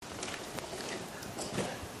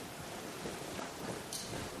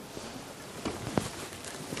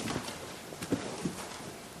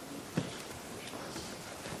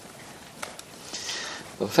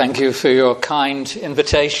Thank you for your kind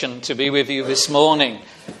invitation to be with you this morning.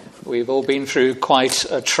 We've all been through quite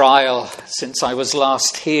a trial since I was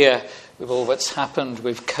last here with all that's happened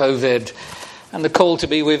with COVID. And the call to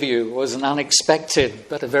be with you was an unexpected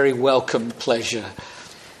but a very welcome pleasure.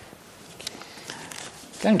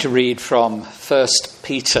 I'm going to read from 1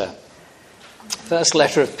 Peter, first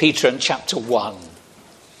letter of Peter in chapter 1.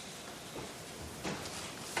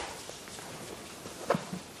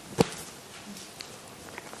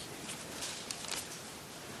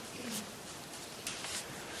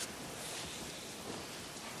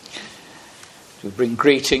 We bring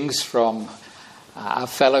greetings from our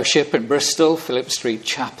fellowship in Bristol, Phillip Street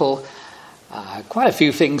Chapel. Quite a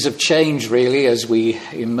few things have changed really as we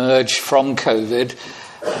emerge from COVID.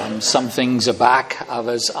 Some things are back,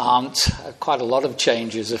 others aren't. Quite a lot of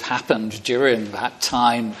changes have happened during that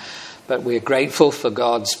time. But we're grateful for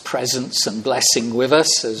God's presence and blessing with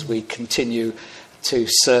us as we continue to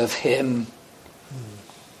serve Him.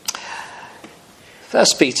 1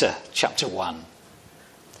 Peter chapter 1.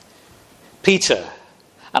 Peter,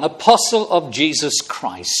 an apostle of Jesus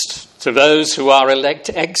Christ, to those who are elect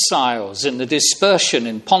exiles in the dispersion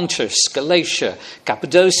in Pontus, Galatia,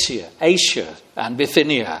 Cappadocia, Asia, and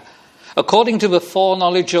Bithynia, according to the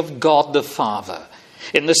foreknowledge of God the Father,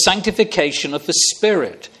 in the sanctification of the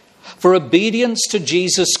Spirit, for obedience to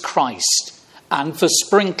Jesus Christ, and for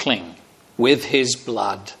sprinkling with his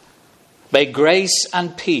blood. May grace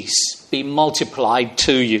and peace be multiplied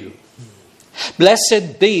to you.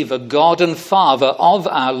 Blessed be the God and Father of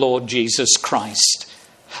our Lord Jesus Christ.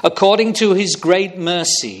 According to his great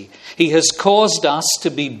mercy, he has caused us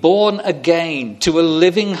to be born again to a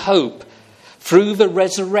living hope through the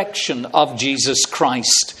resurrection of Jesus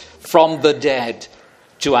Christ from the dead,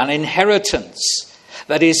 to an inheritance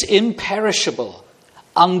that is imperishable,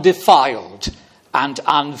 undefiled, and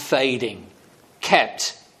unfading,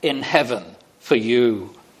 kept in heaven for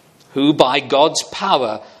you, who by God's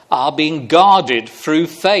power are being guarded through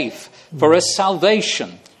faith for a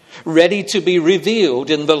salvation ready to be revealed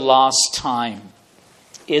in the last time.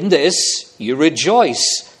 In this you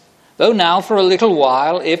rejoice, though now for a little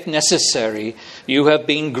while, if necessary, you have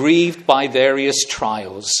been grieved by various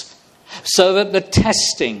trials, so that the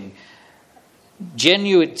tested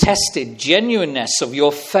genuineness of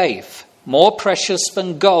your faith, more precious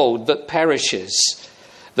than gold that perishes,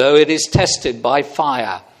 though it is tested by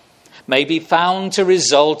fire, may be found to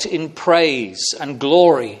result in praise and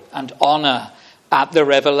glory and honor at the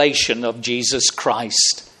revelation of Jesus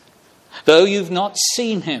Christ. Though you've not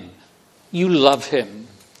seen him, you love him.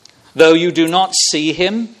 Though you do not see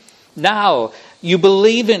him, now you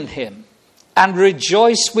believe in him and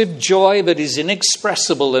rejoice with joy that is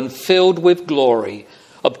inexpressible and filled with glory,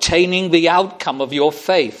 obtaining the outcome of your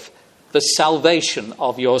faith, the salvation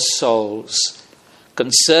of your souls.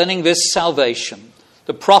 Concerning this salvation,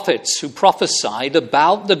 the prophets who prophesied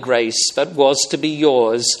about the grace that was to be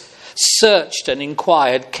yours searched and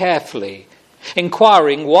inquired carefully,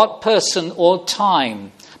 inquiring what person or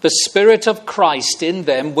time the Spirit of Christ in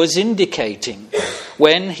them was indicating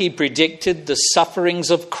when he predicted the sufferings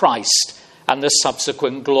of Christ and the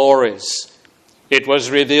subsequent glories. It was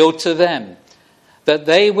revealed to them that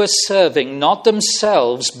they were serving not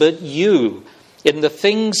themselves but you in the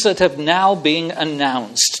things that have now been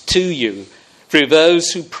announced to you through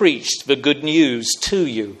those who preached the good news to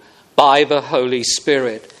you by the Holy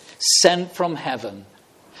Spirit, sent from heaven,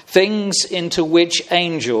 things into which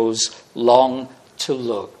angels long to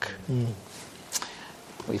look.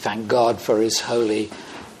 We thank God for his holy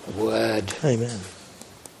word. Amen.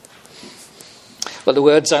 Well, the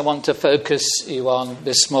words I want to focus you on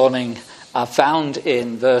this morning are found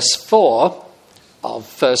in verse 4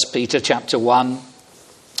 of 1 Peter chapter 1.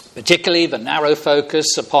 Particularly the narrow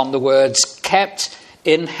focus upon the words, kept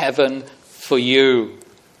in heaven for you.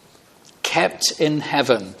 Kept in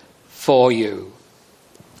heaven for you.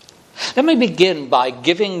 Let me begin by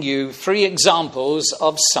giving you 3 examples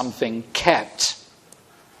of something kept.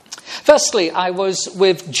 Firstly, I was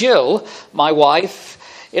with Jill, my wife,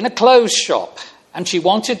 in a clothes shop, and she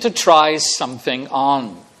wanted to try something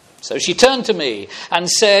on. So she turned to me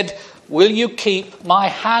and said, "Will you keep my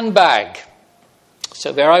handbag?"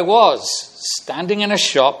 So there I was, standing in a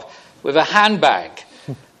shop with a handbag.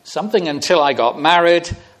 Something until I got married,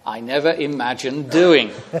 I never imagined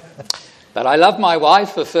doing. But I loved my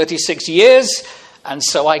wife for 36 years, and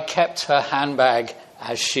so I kept her handbag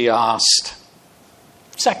as she asked.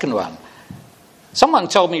 Second one. Someone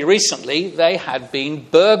told me recently they had been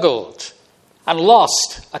burgled and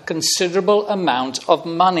lost a considerable amount of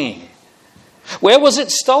money. Where was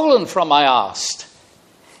it stolen from, I asked.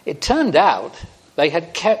 It turned out They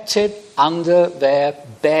had kept it under their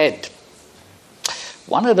bed.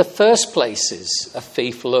 One of the first places a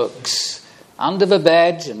thief looks, under the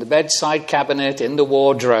bed, in the bedside cabinet, in the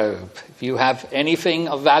wardrobe. If you have anything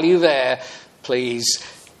of value there, please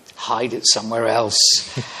hide it somewhere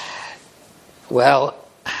else. Well,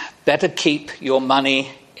 better keep your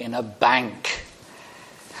money in a bank.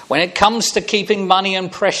 When it comes to keeping money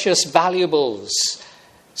and precious valuables,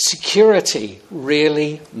 security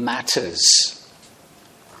really matters.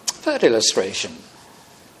 Third illustration.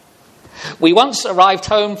 We once arrived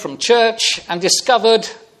home from church and discovered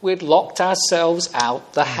we'd locked ourselves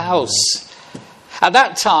out the house. At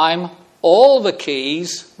that time, all the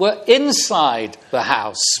keys were inside the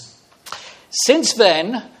house. Since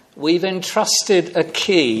then, we've entrusted a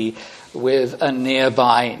key with a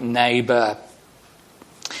nearby neighbour.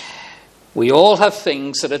 We all have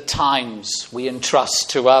things that at times we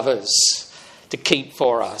entrust to others to keep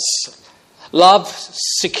for us. Love,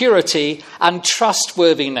 security, and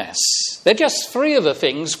trustworthiness. They're just three of the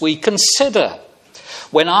things we consider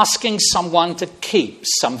when asking someone to keep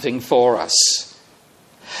something for us.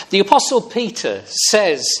 The Apostle Peter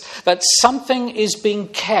says that something is being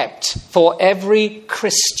kept for every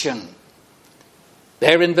Christian.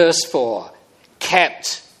 There in verse 4,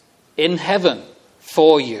 kept in heaven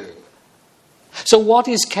for you. So what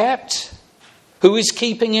is kept? Who is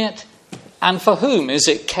keeping it? And for whom is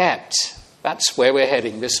it kept? That's where we're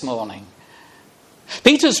heading this morning.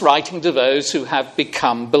 Peter's writing to those who have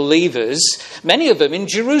become believers, many of them in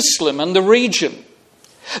Jerusalem and the region.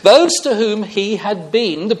 Those to whom he had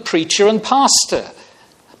been the preacher and pastor.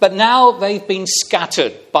 But now they've been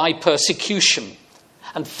scattered by persecution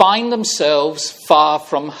and find themselves far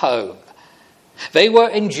from home. They were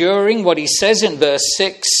enduring what he says in verse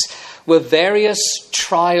 6 were various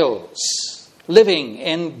trials, living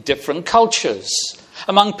in different cultures,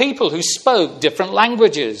 among people who spoke different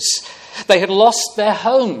languages. They had lost their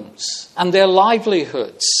homes and their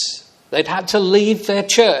livelihoods. They'd had to leave their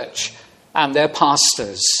church and their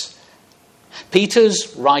pastors.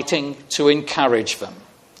 Peter's writing to encourage them,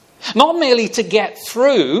 not merely to get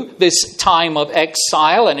through this time of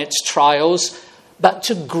exile and its trials, but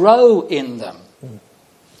to grow in them.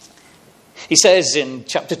 He says in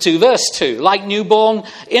chapter 2, verse 2, like newborn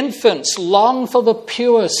infants, long for the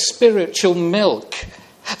pure spiritual milk,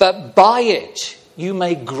 that by it you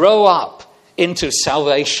may grow up into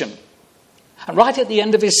salvation. And right at the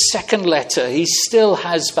end of his second letter, he still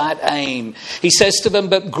has that aim. He says to them,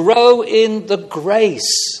 but grow in the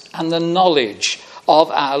grace and the knowledge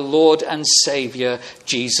of our Lord and Saviour,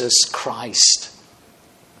 Jesus Christ.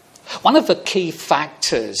 One of the key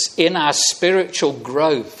factors in our spiritual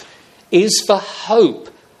growth is the hope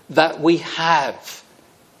that we have.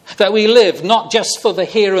 That we live not just for the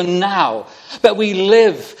here and now, but we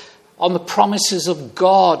live on the promises of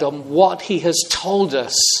God, on what he has told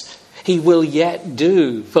us he will yet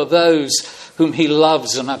do for those whom he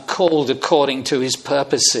loves and are called according to his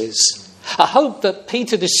purposes. A hope that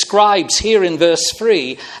Peter describes here in verse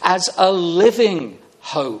 3 as a living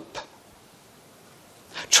hope.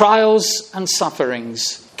 Trials and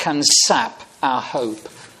sufferings can sap our hope,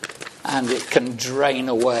 and it can drain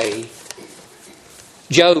away.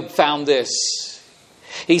 Job found this.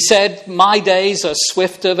 He said, my days are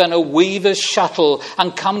swifter than a weaver's shuttle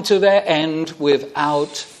and come to their end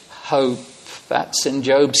without hope. That's in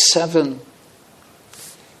Job 7.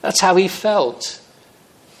 That's how he felt.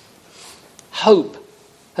 Hope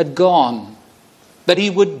had gone, that he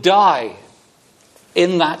would die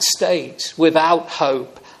in that state without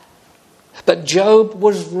hope. But Job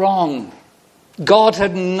was wrong. God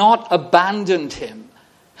had not abandoned him.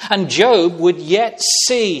 And Job would yet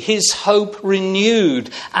see his hope renewed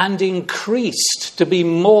and increased to be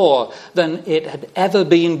more than it had ever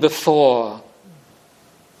been before.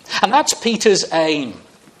 And that's Peter's aim.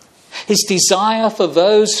 His desire for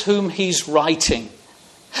those whom he's writing.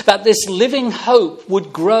 That this living hope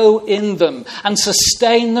would grow in them and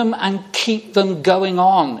sustain them and keep them going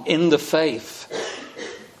on in the faith.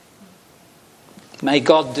 May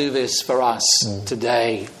God do this for us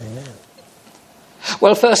today. Amen.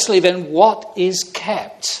 Well, firstly then, what is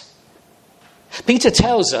kept? Peter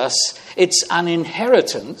tells us it's an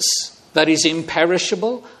inheritance that is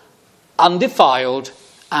imperishable, undefiled,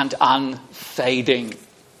 and unfading.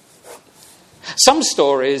 Some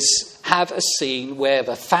stories have a scene where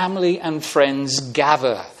the family and friends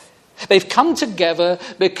gather. They've come together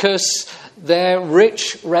because their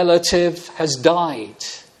rich relative has died,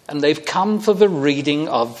 and they've come for the reading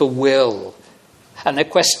of the will. And the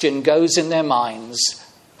question goes in their minds,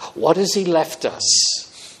 what has he left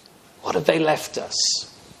us? What have they left us?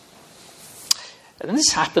 And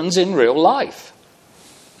this happens in real life.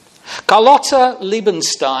 Carlotta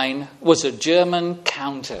Liebenstein was a German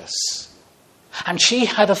countess, and she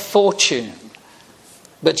had a fortune,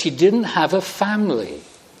 but she didn't have a family.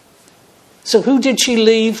 So who did she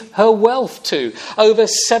leave her wealth to? Over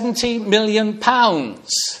 £70 million.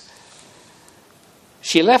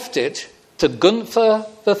 She left it to Gunther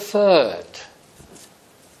III,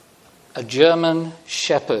 a German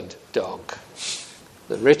shepherd dog,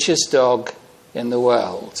 the richest dog in the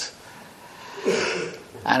world.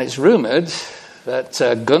 And it's rumoured that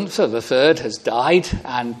Gunther III has died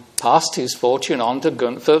and passed his fortune on to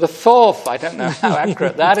Gunther IV. I don't know how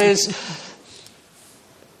accurate that is.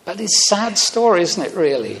 But it's a sad story, isn't it,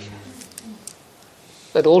 really?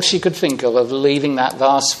 That all she could think of leaving that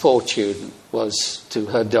vast fortune was to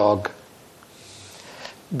her dog.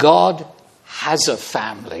 God has a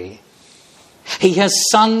family. He has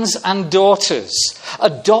sons and daughters,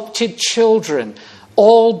 adopted children,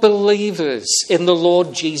 all believers in the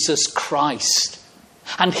Lord Jesus Christ.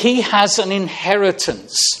 And he has an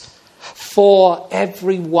inheritance for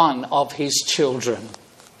every one of his children.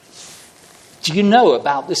 Do you know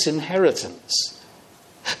about this inheritance?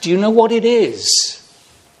 Do you know what it is?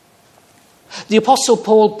 The Apostle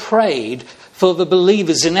Paul prayed for the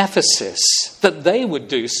believers in Ephesus that they would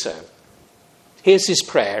do so. Here's his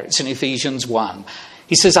prayer. It's in Ephesians 1.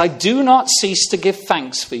 He says, I do not cease to give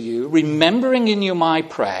thanks for you, remembering in you my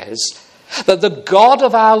prayers, that the God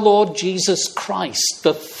of our Lord Jesus Christ,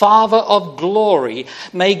 the Father of glory,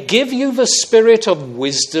 may give you the spirit of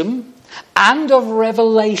wisdom and of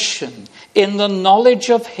revelation in the knowledge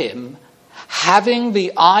of him, having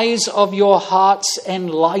the eyes of your hearts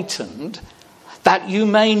enlightened, that you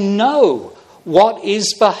may know what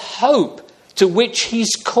is the hope to which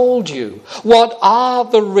he's called you, what are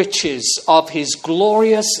the riches of his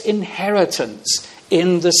glorious inheritance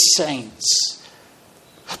in the saints.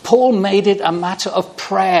 Paul made it a matter of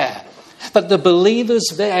prayer that the believers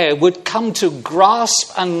there would come to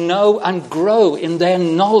grasp and know and grow in their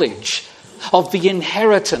knowledge of the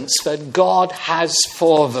inheritance that God has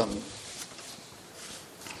for them.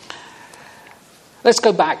 Let's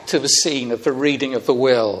go back to the scene of the reading of the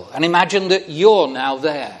will and imagine that you're now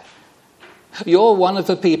there. You're one of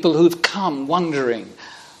the people who've come wondering,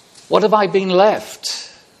 what have I been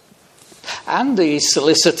left? And the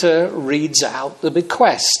solicitor reads out the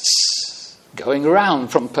bequests, going around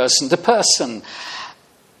from person to person.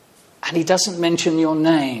 And he doesn't mention your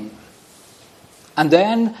name. And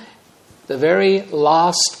then the very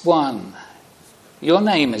last one, your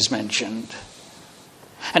name is mentioned.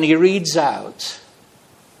 And he reads out,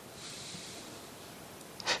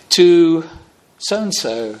 to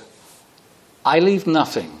so-and-so, I leave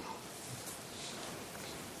nothing.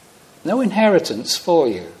 No inheritance for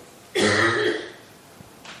you.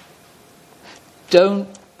 Don't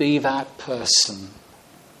be that person.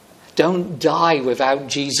 Don't die without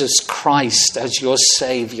Jesus Christ as your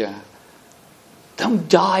Saviour. Don't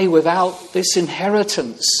die without this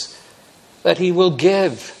inheritance that he will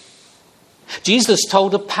give. Jesus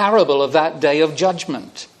told a parable of that day of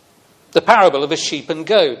judgment. The parable of the sheep and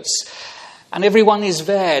goats. And everyone is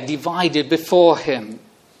there, divided before him.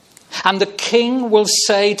 And the king will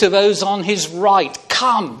say to those on his right,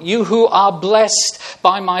 come, you who are blessed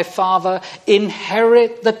by my Father,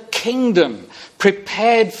 inherit the kingdom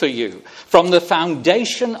prepared for you from the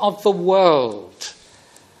foundation of the world.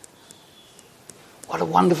 What a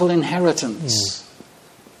wonderful inheritance.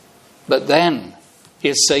 But then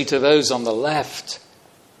he'll say to those on the left,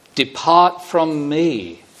 depart from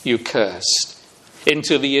me, you cursed,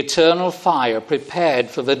 into the eternal fire prepared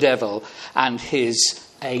for the devil and his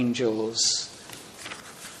angels.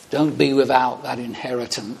 Don't be without that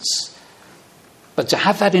inheritance. But to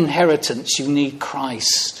have that inheritance, you need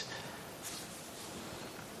Christ.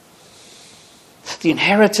 The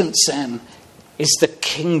inheritance, then, is the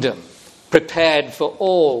kingdom prepared for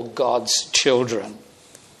all God's children.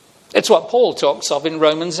 It's what Paul talks of in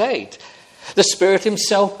Romans 8. The Spirit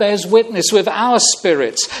himself bears witness with our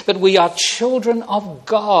spirits that we are children of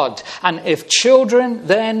God. And if children,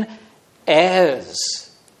 then heirs.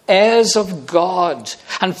 Heirs of God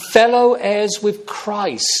and fellow heirs with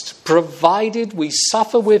Christ, provided we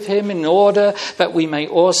suffer with him in order that we may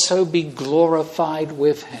also be glorified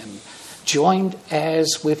with him. Joined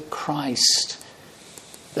heirs with Christ.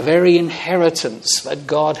 The very inheritance that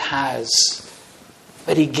God has,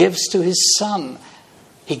 that he gives to his Son,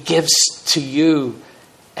 he gives to you,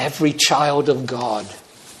 every child of God.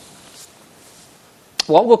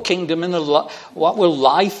 What will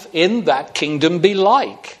life in that kingdom be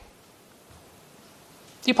like?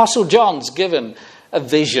 The Apostle John's given a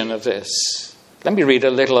vision of this. Let me read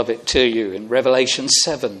a little of it to you in Revelation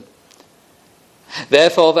 7.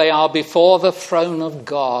 Therefore they are before the throne of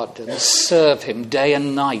God and serve him day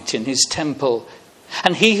and night in his temple.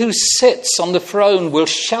 And he who sits on the throne will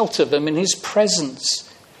shelter them in his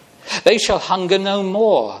presence. They shall hunger no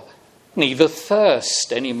more, neither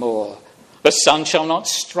thirst any more. The sun shall not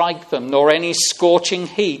strike them, nor any scorching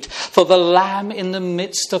heat. For the Lamb in the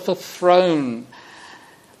midst of the throne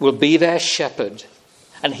will be their shepherd,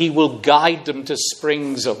 and he will guide them to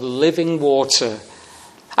springs of living water.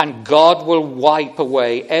 And God will wipe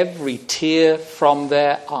away every tear from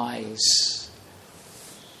their eyes.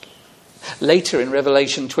 Later in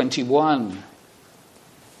Revelation 21,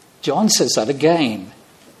 John says that again.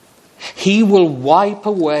 He will wipe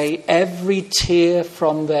away every tear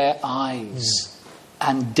from their eyes,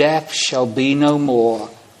 and death shall be no more.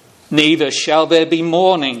 Neither shall there be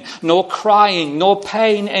mourning, nor crying, nor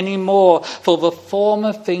pain any more, for the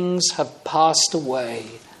former things have passed away.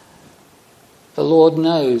 The Lord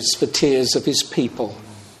knows the tears of his people,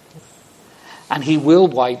 and he will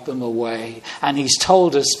wipe them away. And he's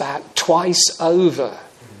told us that twice over,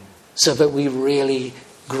 so that we really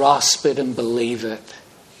grasp it and believe it.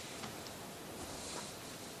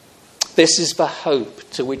 This is the hope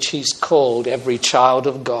to which he's called every child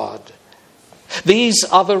of God. These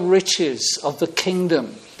are the riches of the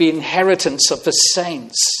kingdom, the inheritance of the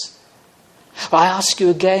saints. I ask you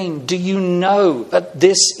again, do you know that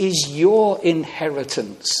this is your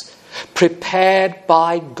inheritance, prepared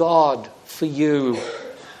by God for you?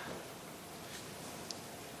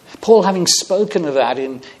 Paul, having spoken of that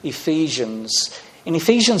in Ephesians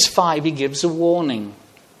 5, he gives a warning.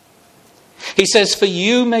 He says, for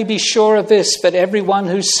you may be sure of this, that everyone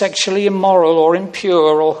who's sexually immoral or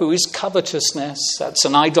impure or who is covetousness, that's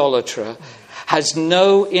an idolater, has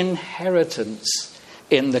no inheritance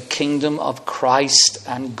in the kingdom of Christ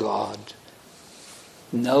and God.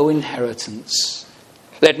 No inheritance.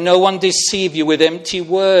 Let no one deceive you with empty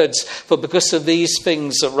words, for because of these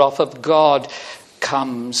things the wrath of God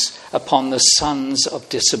comes upon the sons of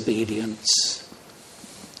disobedience.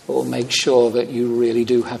 Or make sure that you really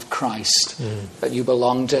do have Christ, that you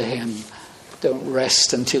belong to him. Don't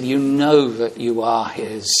rest until you know that you are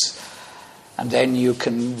his. And then you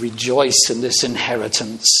can rejoice in this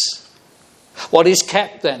inheritance. What is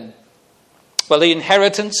kept then? Well, the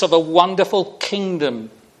inheritance of a wonderful kingdom.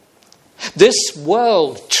 This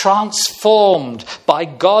world transformed by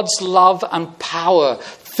God's love and power,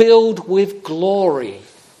 filled with glory.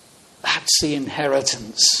 That's the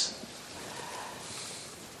inheritance.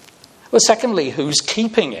 Well, secondly, who's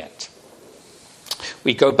keeping it?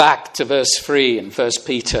 We go back to verse 3 in 1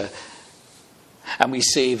 Peter, and we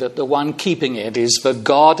see that the one keeping it is the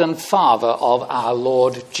God and Father of our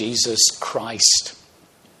Lord Jesus Christ.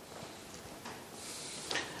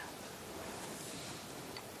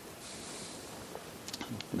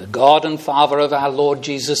 The God and Father of our Lord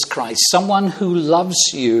Jesus Christ, someone who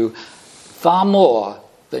loves you far more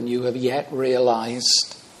than you have yet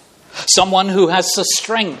realized. Someone who has the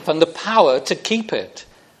strength and the power to keep it.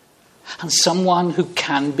 And someone who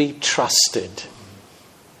can be trusted.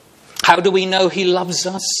 How do we know he loves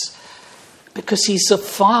us? Because he's the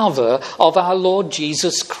Father of our Lord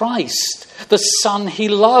Jesus Christ. The Son he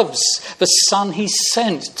loves. The Son he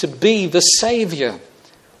sent to be the Saviour.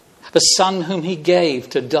 The Son whom he gave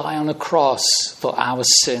to die on a cross for our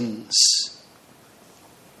sins.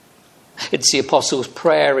 It's the Apostles'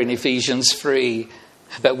 prayer in Ephesians 3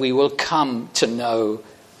 that we will come to know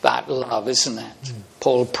that love, isn't it?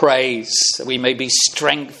 Paul prays that we may be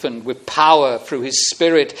strengthened with power through his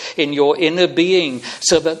Spirit in your inner being,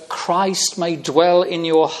 so that Christ may dwell in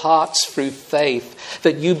your hearts through faith,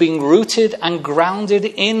 that you, being rooted and grounded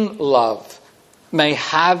in love, may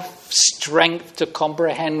have strength to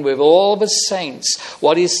comprehend with all the saints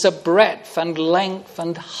what is the breadth and length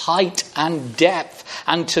and height and depth,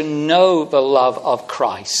 and to know the love of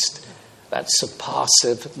Christ, that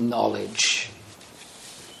surpasseth knowledge.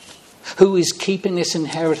 Who is keeping this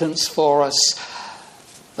inheritance for us?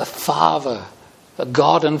 The Father, the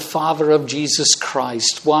God and Father of Jesus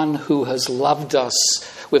Christ, one who has loved us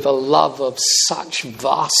with a love of such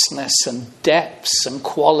vastness and depths and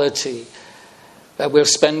quality that we'll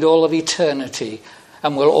spend all of eternity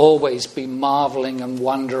and we'll always be marveling and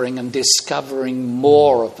wondering and discovering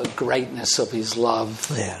more of the greatness of his love.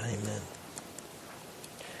 Yeah, amen.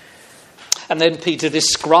 And then Peter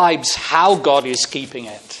describes how God is keeping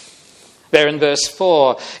it. There in verse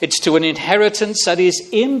 4, it's to an inheritance that is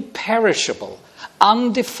imperishable,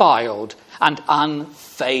 undefiled, and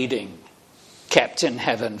unfading, kept in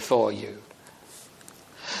heaven for you.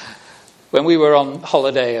 When we were on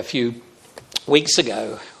holiday a few weeks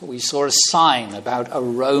ago, we saw a sign about a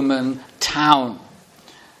Roman town.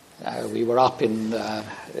 We were up in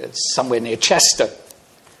somewhere near Chester.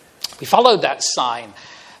 We followed that sign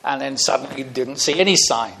and then suddenly didn't see any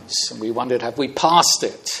signs. And we wondered, have we passed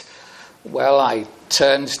it? Well, I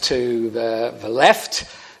turned to the left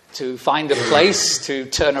to find a place to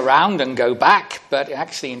turn around and go back. But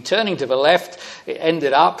actually, in turning to the left, it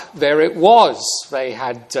ended up there it was. They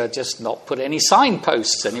had just not put any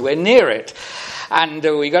signposts anywhere near it. And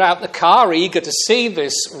we got out the car, eager to see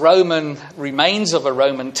this remains of a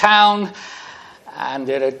Roman town. And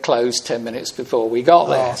it had closed 10 minutes before we got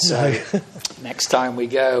there. So next time we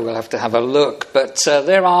go, we'll have to have a look. But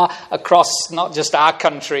there are, across not just our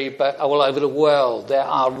country, but all over the world, there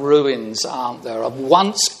are ruins, aren't there, of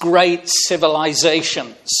once great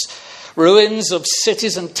civilizations. Ruins of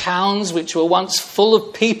cities and towns which were once full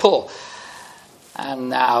of people. And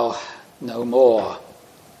now no more.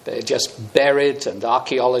 They're just buried, and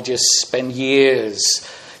archaeologists spend years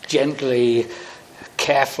gently,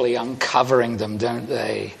 carefully uncovering them, don't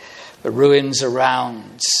they? The ruins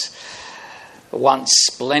around a once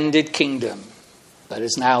splendid kingdom that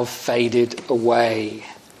has now faded away,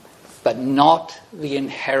 but not the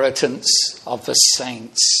inheritance of the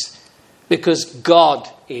saints, because God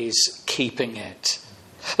is keeping it.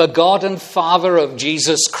 The God and Father of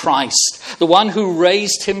Jesus Christ, the one who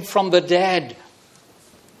raised him from the dead.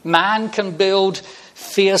 Man can build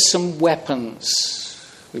fearsome weapons.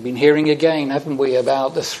 We've been hearing again, haven't we,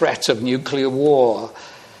 about the threat of nuclear war.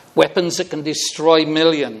 Weapons that can destroy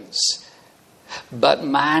millions. But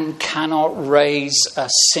man cannot raise a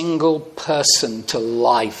single person to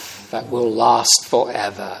life that will last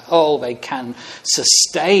forever. Oh, they can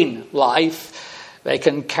sustain life. They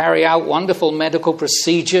can carry out wonderful medical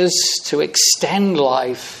procedures to extend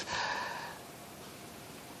life.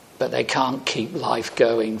 But they can't keep life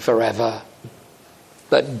going forever.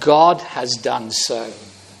 But God has done so.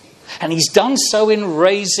 And he's done so in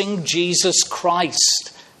raising Jesus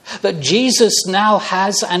Christ. That Jesus now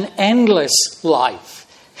has an endless life.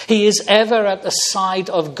 He is ever at the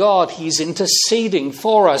side of God. He's interceding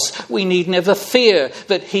for us. We need never fear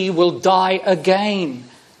that he will die again.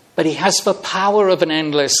 But he has the power of an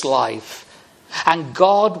endless life. And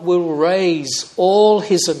God will raise all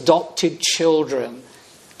his adopted children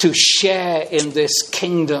to share in this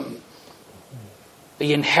kingdom.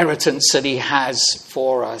 The inheritance that he has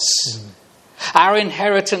for us. Our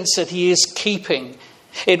inheritance that he is keeping.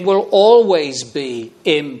 It will always be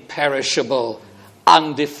imperishable,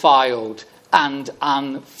 undefiled, and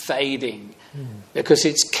unfading. Because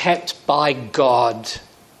it's kept by God.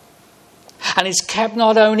 And it's kept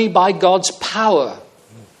not only by God's power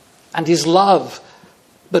and his love,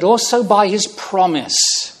 but also by his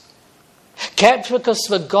promise. Kept because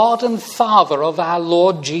the God and Father of our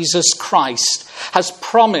Lord Jesus Christ has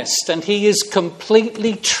promised, and he is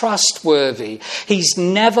completely trustworthy. He's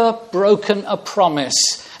never broken a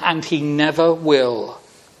promise, and he never will.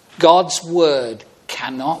 God's word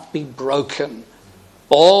cannot be broken.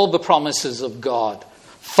 All the promises of God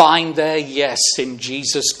find their yes in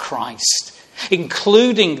Jesus Christ,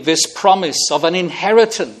 including this promise of an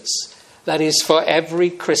inheritance that is for every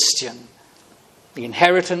Christian. The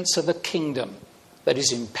inheritance of a kingdom that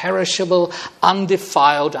is imperishable,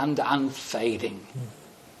 undefiled, and unfading.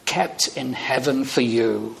 Kept in heaven for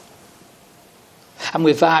you. And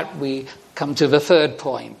with that, we come to the third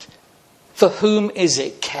point. For whom is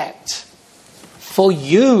it kept? For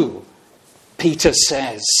you, Peter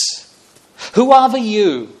says. Who are the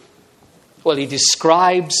you? Well, he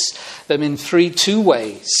describes them in two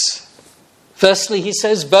ways. Firstly, he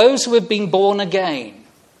says, those who have been born again.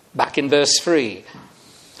 Back in verse 3.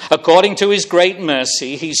 According to his great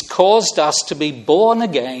mercy, he's caused us to be born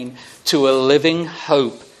again to a living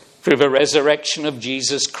hope through the resurrection of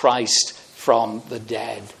Jesus Christ from the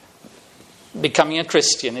dead. Becoming a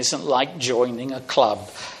Christian isn't like joining a club.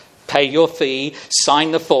 Pay your fee,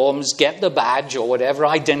 sign the forms, get the badge or whatever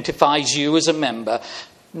identifies you as a member.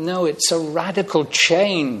 No, it's a radical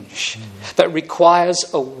change that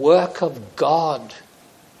requires a work of God.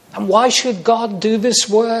 And why should God do this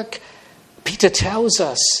work? Peter tells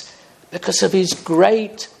us, because of his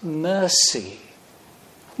great mercy.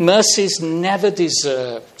 Mercy is never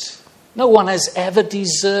deserved. No one has ever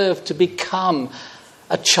deserved to become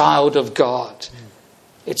a child of God.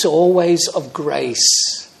 It's always of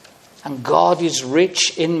grace. And God is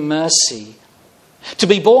rich in mercy. To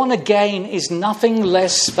be born again is nothing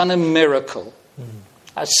less than a miracle.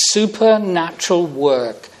 A supernatural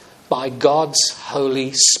work by God's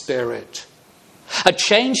Holy Spirit. A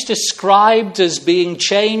change described as being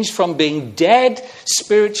changed from being dead,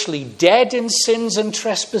 spiritually dead in sins and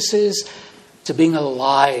trespasses, to being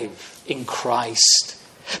alive in Christ.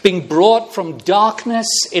 being brought from darkness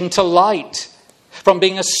into light, from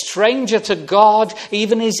being a stranger to God,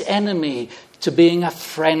 even his enemy, to being a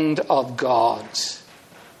friend of God,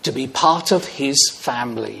 to be part of his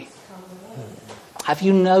family. Have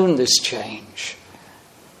you known this change?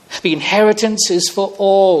 The inheritance is for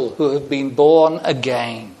all who have been born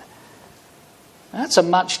again. That's a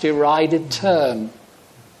much derided term,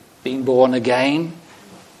 being born again.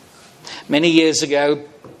 Many years ago,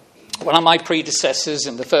 one of my predecessors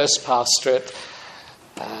in the first pastorate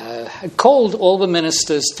had called all the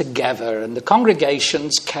ministers together, and the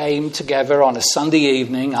congregations came together on a Sunday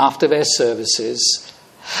evening after their services.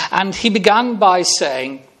 And he began by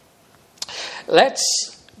saying,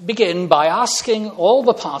 let's begin by asking all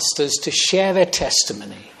the pastors to share their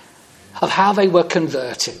testimony of how they were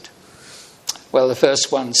converted. Well, the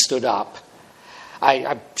first one stood up.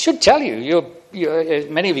 I should tell you,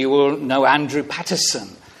 many of you will know Andrew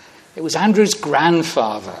Patterson. It was Andrew's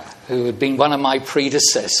grandfather who had been one of my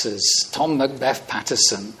predecessors, Tom Macbeth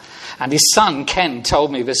Patterson. And his son, Ken,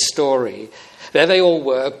 told me this story. There they all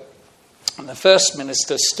were, and the first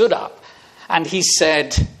minister stood up and he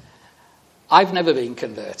said, I've never been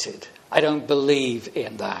converted. I don't believe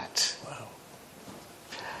in that. Wow.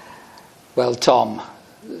 Well, Tom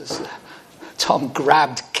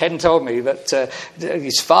grabbed, Ken told me that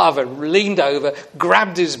his father leaned over,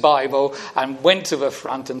 grabbed his Bible and went to the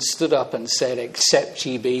front and stood up and said, except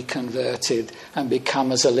ye be converted and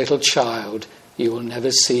become as a little child, you will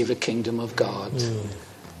never see the kingdom of God.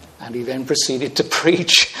 And he then proceeded to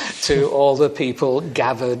preach to all the people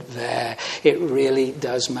gathered there. It really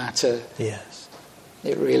does matter. Yes.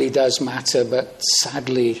 It really does matter, but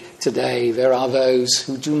sadly today there are those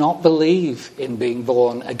who do not believe in being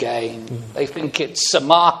born again. They think it's a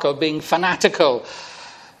mark of being fanatical,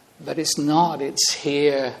 but it's not. It's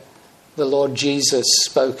here. The Lord Jesus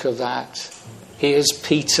spoke of that. Here's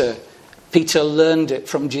Peter. Peter learned it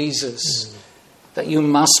from Jesus, that you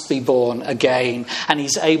must be born again. And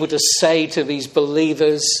he's able to say to these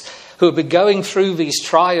believers who have been going through these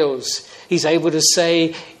trials, he's able to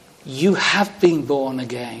say, you have been born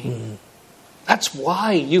again. That's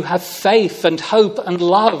why you have faith and hope and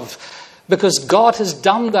love, because God has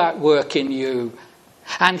done that work in you.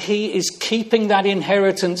 And he is keeping that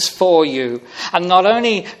inheritance for you. And not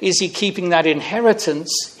only is he keeping that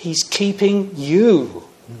inheritance, he's keeping you.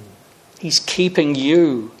 He's keeping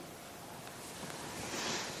you.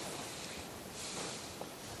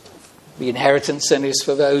 The inheritance then is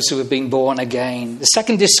for those who have been born again. The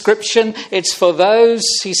second description, it's for those,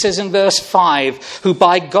 he says in verse 5, who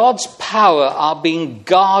by God's power are being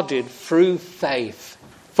guarded through faith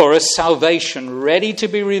for a salvation ready to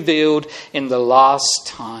be revealed in the last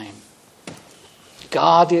time.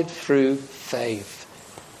 Guarded through faith.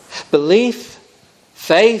 Belief,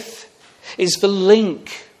 faith, is the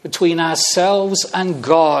link between ourselves and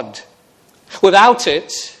God. Without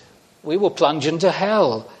it, we will plunge into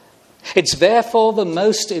hell. It's therefore the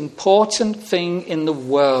most important thing in the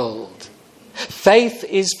world. Faith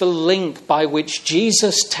is the link by which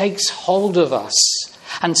Jesus takes hold of us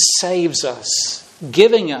and saves us,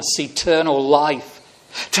 giving us eternal life,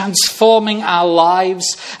 transforming our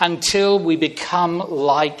lives until we become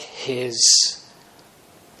like his.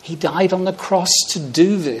 He died on the cross to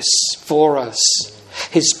do this for us.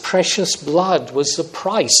 His precious blood was the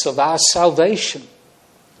price of our salvation.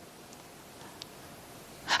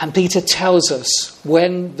 And Peter tells us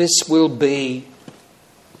when this will be.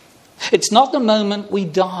 It's not the moment we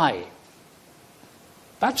die.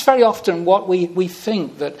 That's very often what we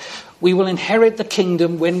think, that we will inherit the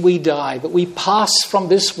kingdom when we die, that we pass from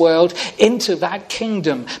this world into that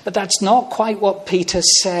kingdom. But that's not quite what Peter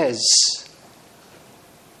says.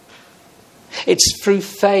 It's through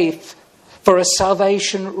faith for a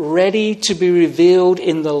salvation ready to be revealed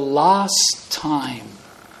in the last time.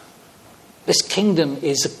 This kingdom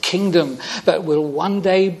is a kingdom that will one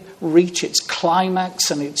day reach its climax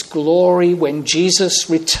and its glory when Jesus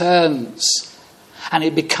returns, and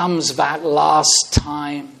it becomes that last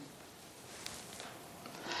time.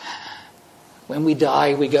 When we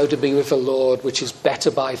die, we go to be with the Lord, which is better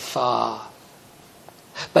by far.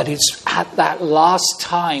 But it's at that last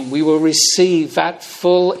time we will receive that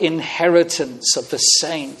full inheritance of the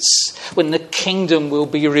saints, when the kingdom will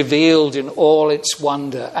be revealed in all its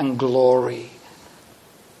wonder and glory.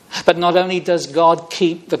 But not only does God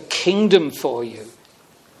keep the kingdom for you,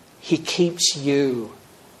 he keeps you,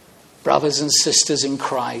 brothers and sisters in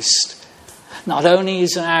Christ. Not only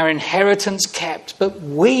is our inheritance kept, but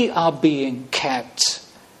we are being kept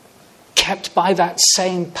by that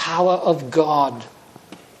same power of God.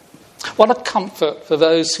 What a comfort for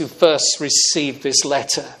those who first received this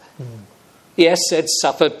letter. Yes, they'd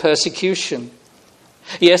suffered persecution.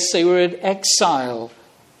 Yes, they were in exile.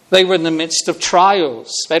 They were in the midst of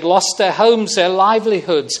trials. They'd lost their homes, their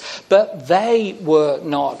livelihoods. But they were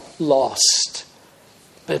not lost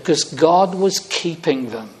because God was keeping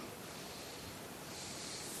them.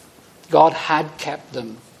 God had kept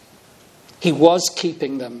them. He was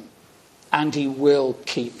keeping them, and He will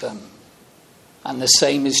keep them. And the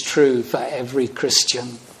same is true for every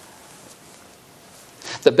Christian.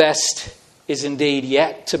 The best is indeed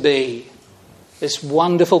yet to be. This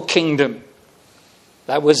wonderful kingdom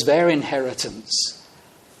that was their inheritance.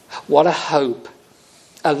 What a hope,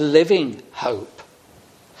 a living hope,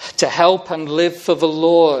 to help and live for the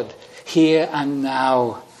Lord here and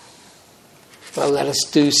now. Well, let us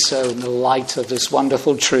do so in the light of this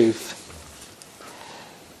wonderful truth.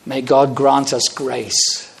 May God grant us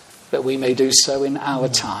grace that we may do so in our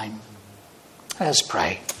time. Let us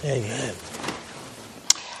pray. Amen.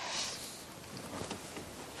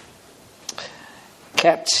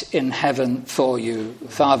 Kept in heaven for you.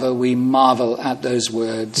 Father, we marvel at those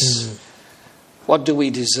words. What do we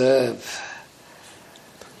deserve?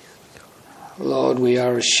 Lord, we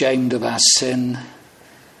are ashamed of our sin.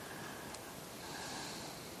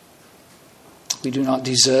 We do not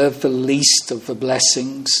deserve the least of the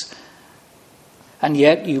blessings. And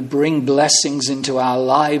yet you bring blessings into our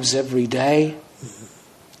lives every day.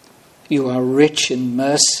 You are rich in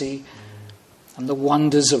mercy and the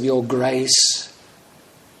wonders of your grace.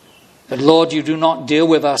 But Lord, you do not deal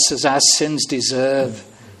with us as our sins deserve,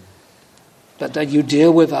 but that you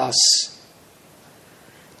deal with us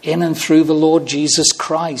in and through the Lord Jesus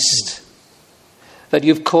Christ. That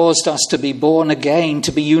you've caused us to be born again,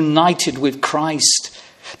 to be united with Christ,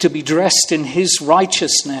 to be dressed in his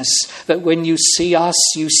righteousness. That when you see us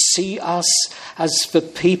as the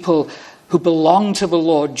people who belong to the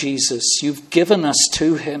Lord Jesus. You've given us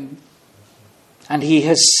to him, and he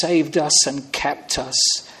has saved us and kept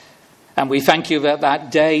us. And we thank you that that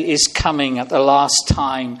day is coming at the last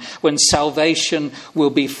time, when salvation will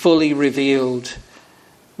be fully revealed,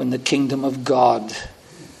 when the kingdom of God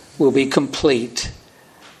will be complete.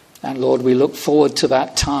 And Lord, we look forward to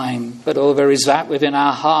that time. But there is that within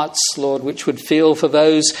our hearts, Lord, which would feel for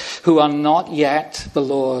those who are not yet the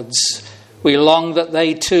Lord's. We long that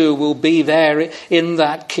they too will be there in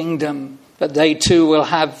that kingdom, that they too will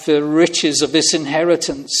have the riches of this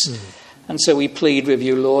inheritance. And so we plead with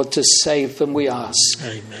you, Lord, to save them, we ask.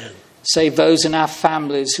 Amen. Save those in our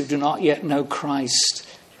families who do not yet know Christ.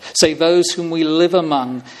 Save those whom we live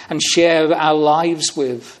among and share our lives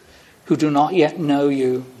with, who do not yet know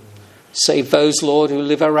you. Save those, Lord, who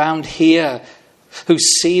live around here, who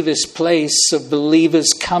see this place of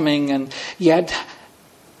believers coming and yet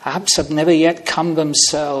perhaps have never yet come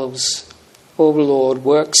themselves. Oh Lord,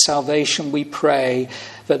 work salvation, we pray,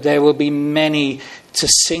 that there will be many to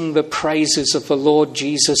sing the praises of the Lord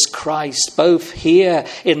Jesus Christ, both here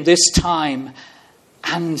in this time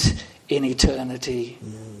and in eternity.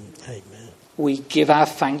 Amen. We give our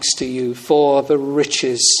thanks to you for the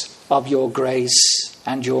riches of your grace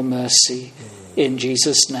and your mercy. In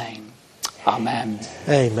Jesus' name, amen.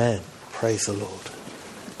 Amen. Praise the Lord.